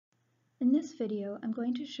In this video, I'm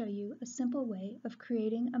going to show you a simple way of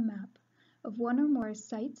creating a map of one or more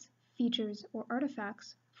sites, features, or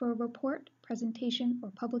artifacts for a report, presentation,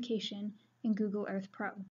 or publication in Google Earth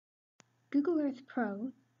Pro. Google Earth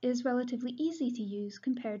Pro is relatively easy to use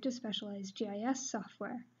compared to specialized GIS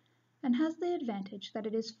software, and has the advantage that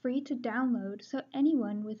it is free to download so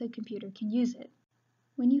anyone with a computer can use it.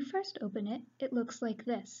 When you first open it, it looks like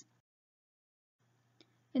this.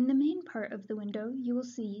 In the main part of the window, you will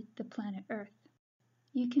see the planet Earth.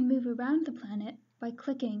 You can move around the planet by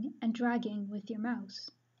clicking and dragging with your mouse.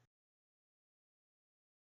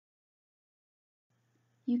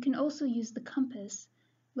 You can also use the compass,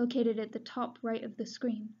 located at the top right of the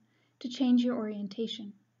screen, to change your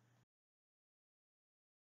orientation.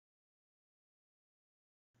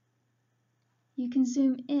 You can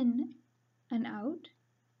zoom in and out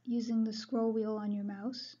using the scroll wheel on your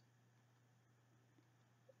mouse,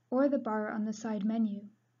 or the bar on the side menu.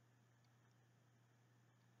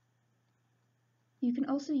 You can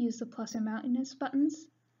also use the plus or minus buttons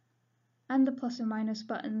and the plus or minus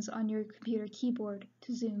buttons on your computer keyboard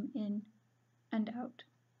to zoom in and out.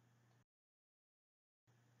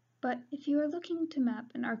 But if you are looking to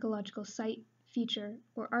map an archaeological site, feature,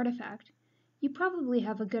 or artifact, you probably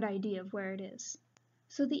have a good idea of where it is.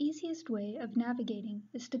 So the easiest way of navigating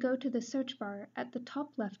is to go to the search bar at the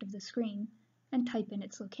top left of the screen and type in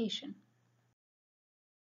its location.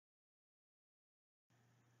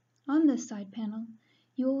 On this side panel,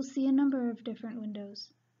 you will see a number of different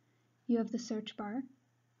windows. You have the search bar,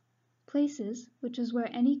 places, which is where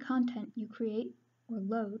any content you create or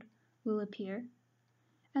load will appear,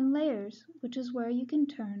 and layers, which is where you can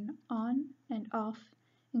turn on and off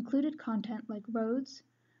included content like roads,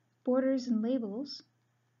 borders and labels,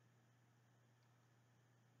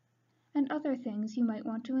 and other things you might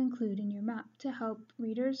want to include in your map to help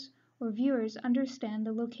readers or viewers understand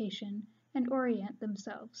the location and orient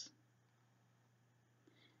themselves.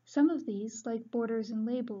 Some of these, like borders and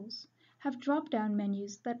labels, have drop-down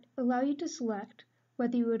menus that allow you to select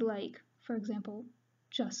whether you would like, for example,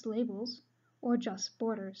 just labels or just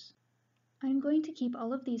borders. I'm going to keep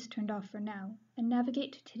all of these turned off for now and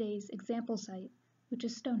navigate to today's example site, which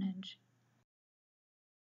is Stonehenge.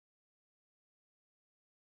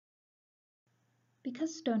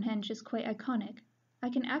 Because Stonehenge is quite iconic,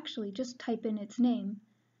 I can actually just type in its name,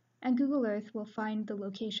 and Google Earth will find the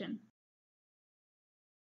location.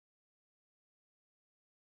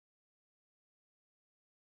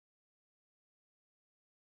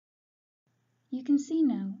 You can see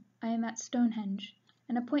now I am at Stonehenge,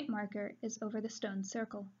 and a point marker is over the stone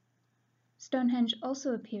circle. Stonehenge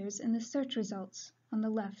also appears in the search results on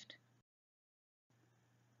the left.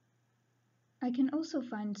 I can also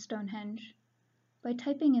find Stonehenge by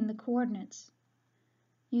typing in the coordinates,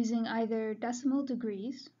 using either decimal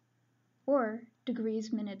degrees or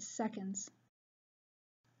degrees, minutes, seconds.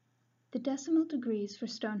 The decimal degrees for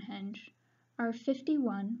Stonehenge are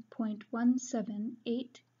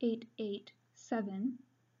 51.1788887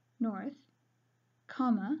 north,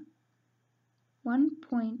 comma,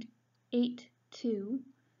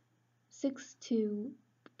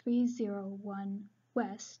 1.8262301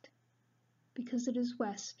 west, because it is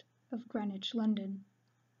west of Greenwich, London.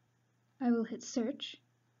 I will hit search,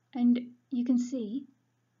 and you can see,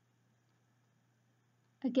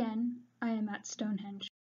 again, I am at Stonehenge.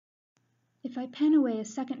 If I pan away a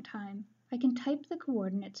second time, I can type the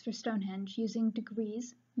coordinates for Stonehenge using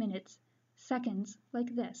degrees, minutes, seconds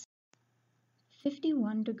like this.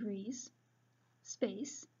 51 degrees,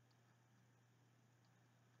 space,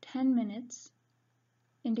 10 minutes,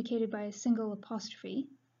 indicated by a single apostrophe,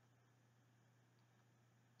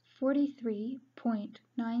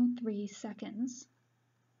 43.93 seconds,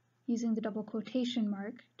 using the double quotation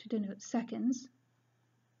mark to denote seconds,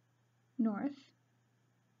 north,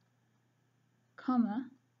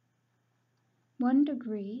 comma, 1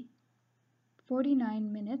 degree,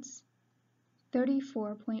 49 minutes,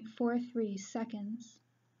 34.43 seconds,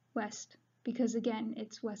 west, because again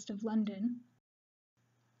it's west of London.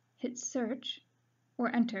 Hit search,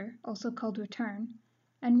 or enter, also called return,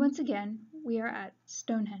 and once again we are at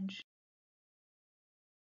Stonehenge.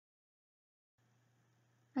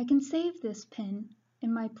 I can save this pin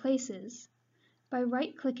in my places by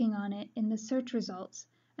right-clicking on it in the search results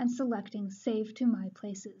and selecting Save to My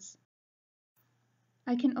Places.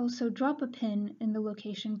 I can also drop a pin in the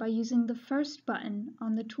location by using the first button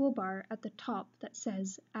on the toolbar at the top that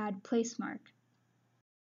says Add Placemark.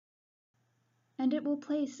 And it will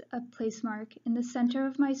place a placemark in the center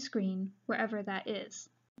of my screen, wherever that is.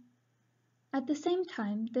 At the same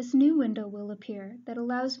time, this new window will appear that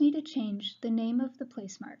allows me to change the name of the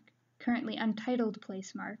placemark, currently untitled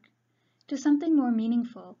placemark, to something more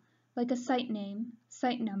meaningful, like a site name,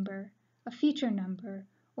 site number, a feature number,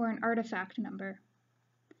 or an artifact number.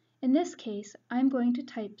 In this case, I'm going to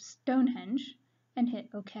type Stonehenge and hit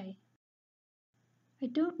OK. I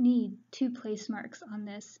don't need 2 place marks on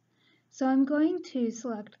this, so I'm going to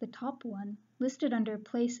select the top one listed under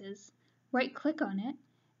Places, right-click on it,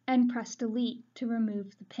 and press Delete to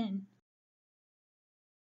remove the pin.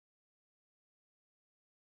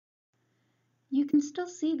 You can still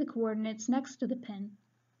see the coordinates next to the pin.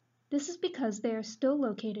 This is because they are still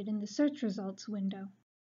located in the search results window.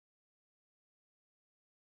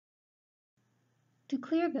 To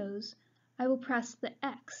clear those, I will press the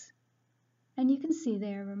X, and you can see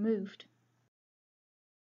they are removed.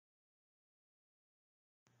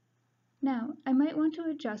 Now, I might want to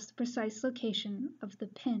adjust the precise location of the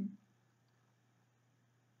pin,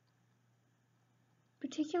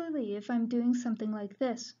 particularly if I'm doing something like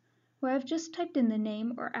this, where I've just typed in the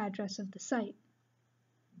name or address of the site.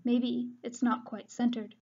 Maybe it's not quite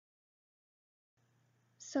centered.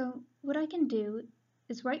 So what I can do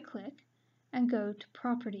is right-click and go to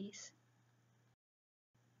Properties.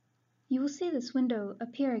 You will see this window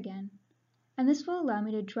appear again, and this will allow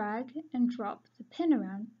me to drag and drop the pin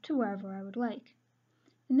around to wherever I would like.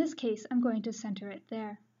 In this case, I'm going to center it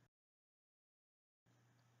there.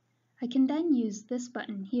 I can then use this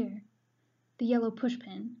button here, the yellow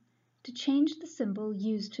pushpin, to change the symbol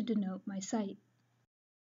used to denote my site.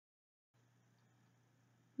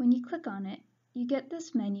 When you click on it, you get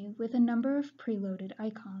this menu with a number of preloaded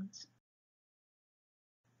icons.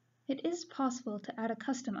 It is possible to add a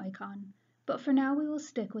custom icon, but for now we will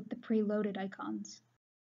stick with the preloaded icons.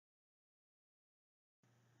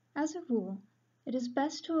 As a rule, it is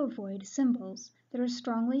best to avoid symbols that are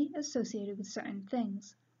strongly associated with certain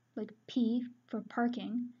things, like P for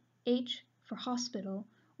parking, H for hospital,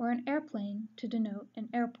 or an airplane to denote an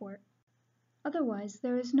airport. Otherwise,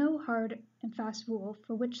 there is no hard and fast rule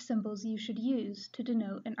for which symbols you should use to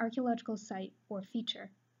denote an archaeological site or feature.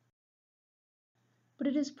 But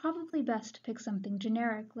it is probably best to pick something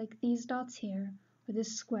generic like these dots here, or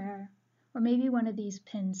this square, or maybe one of these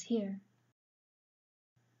pins here.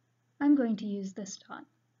 I'm going to use this dot.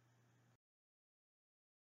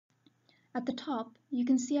 At the top, you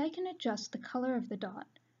can see I can adjust the color of the dot,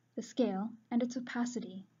 the scale, and its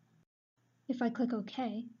opacity. If I click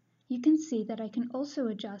OK, you can see that I can also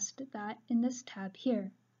adjust that in this tab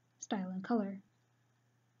here, Style and Color,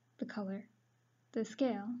 the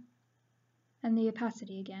scale, and the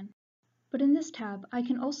opacity again. But in this tab, I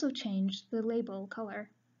can also change the label color.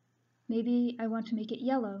 Maybe I want to make it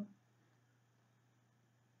yellow.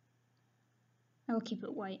 I will keep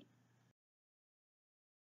it white.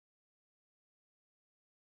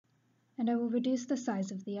 And I will reduce the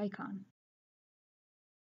size of the icon.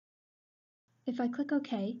 If I click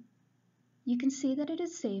OK, you can see that it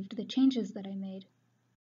has saved the changes that I made.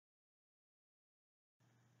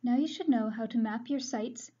 Now you should know how to map your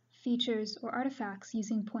sites, features, or artifacts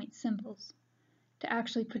using point symbols. To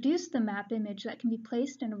actually produce the map image that can be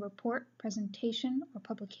placed in a report, presentation, or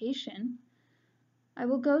publication, I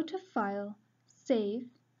will go to File, Save,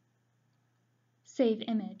 Save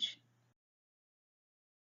Image.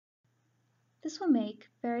 This will make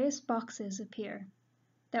various boxes appear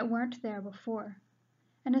that weren't there before,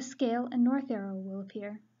 and a scale and north arrow will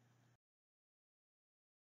appear.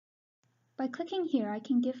 By clicking here, I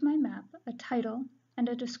can give my map a title and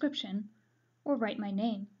a description, or write my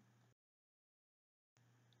name.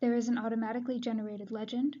 There is an automatically generated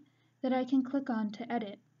legend that I can click on to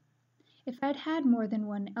edit. If I'd had more than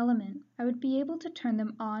one element, I would be able to turn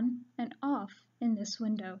them on and off in this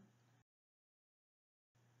window.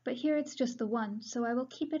 But here it's just the one, so I will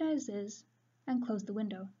keep it as is and close the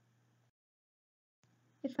window.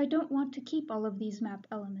 If I don't want to keep all of these map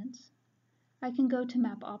elements, I can go to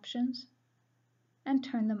Map Options and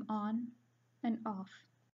turn them on and off.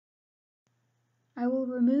 I will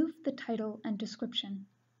remove the title and description.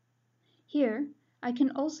 Here, I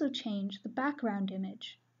can also change the background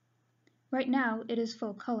image. Right now, it is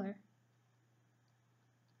full color.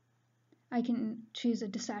 I can choose a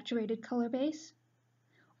desaturated color base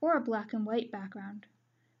or a black and white background,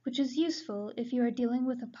 which is useful if you are dealing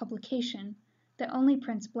with a publication that only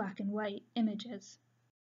prints black and white images.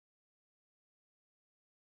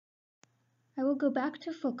 I will go back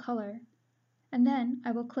to full color, and then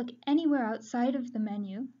I will click anywhere outside of the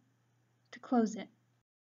menu to close it.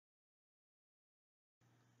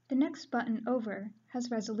 The next button over has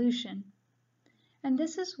resolution, and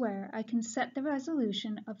this is where I can set the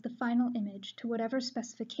resolution of the final image to whatever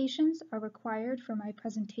specifications are required for my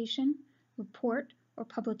presentation, report, or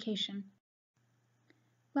publication.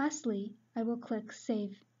 Lastly, I will click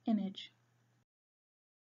Save Image.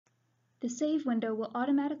 The Save window will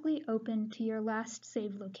automatically open to your last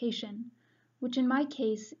saved location, which in my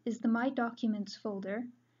case is the My Documents folder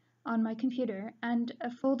on my computer and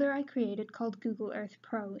a folder I created called Google Earth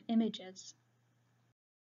Pro Images.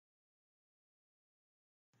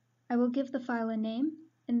 I will give the file a name,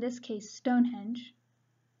 in this case Stonehenge,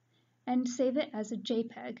 and save it as a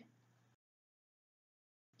JPEG.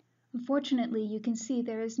 Unfortunately, you can see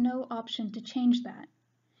there is no option to change that.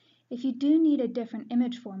 If you do need a different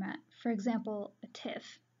image format, for example, a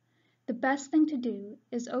TIFF, the best thing to do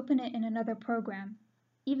is open it in another program,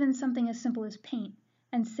 even something as simple as Paint,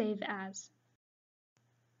 and save as.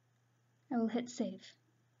 I will hit Save.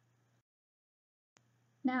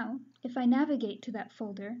 Now, if I navigate to that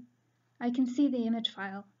folder, I can see the image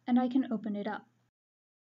file and I can open it up.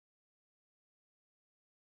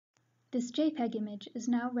 This JPEG image is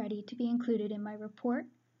now ready to be included in my report,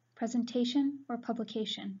 presentation, or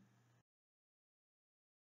publication.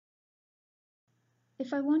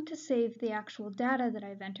 If I want to save the actual data that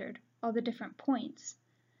I've entered, all the different points,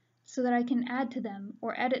 so that I can add to them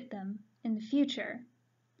or edit them in the future,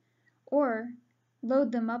 or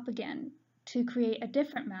load them up again to create a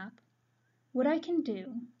different map, what I can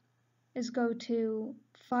do is go to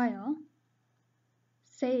File,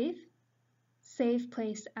 Save, Save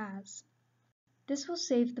Place As. This will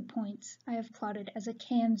save the points I have plotted as a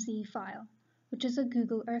KMZ file, which is a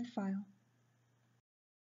Google Earth file.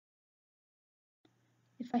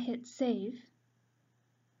 If I hit Save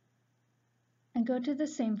and go to the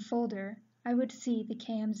same folder, I would see the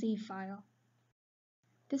KMZ file.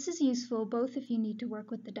 This is useful both if you need to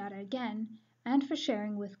work with the data again and for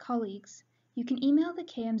sharing with colleagues. You can email the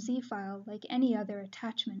KMZ file like any other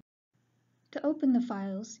attachment. To open the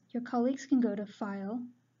files, your colleagues can go to File,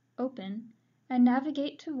 Open, and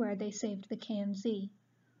navigate to where they saved the KMZ,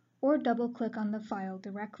 or double-click on the file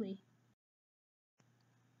directly.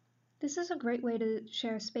 This is a great way to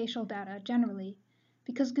share spatial data generally,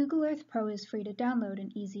 because Google Earth Pro is free to download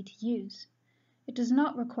and easy to use. It does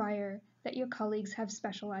not require that your colleagues have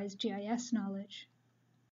specialized GIS knowledge.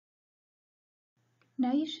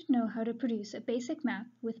 Now you should know how to produce a basic map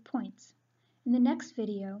with points. In the next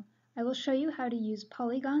video, I will show you how to use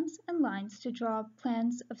polygons and lines to draw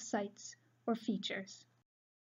plans of sites or features.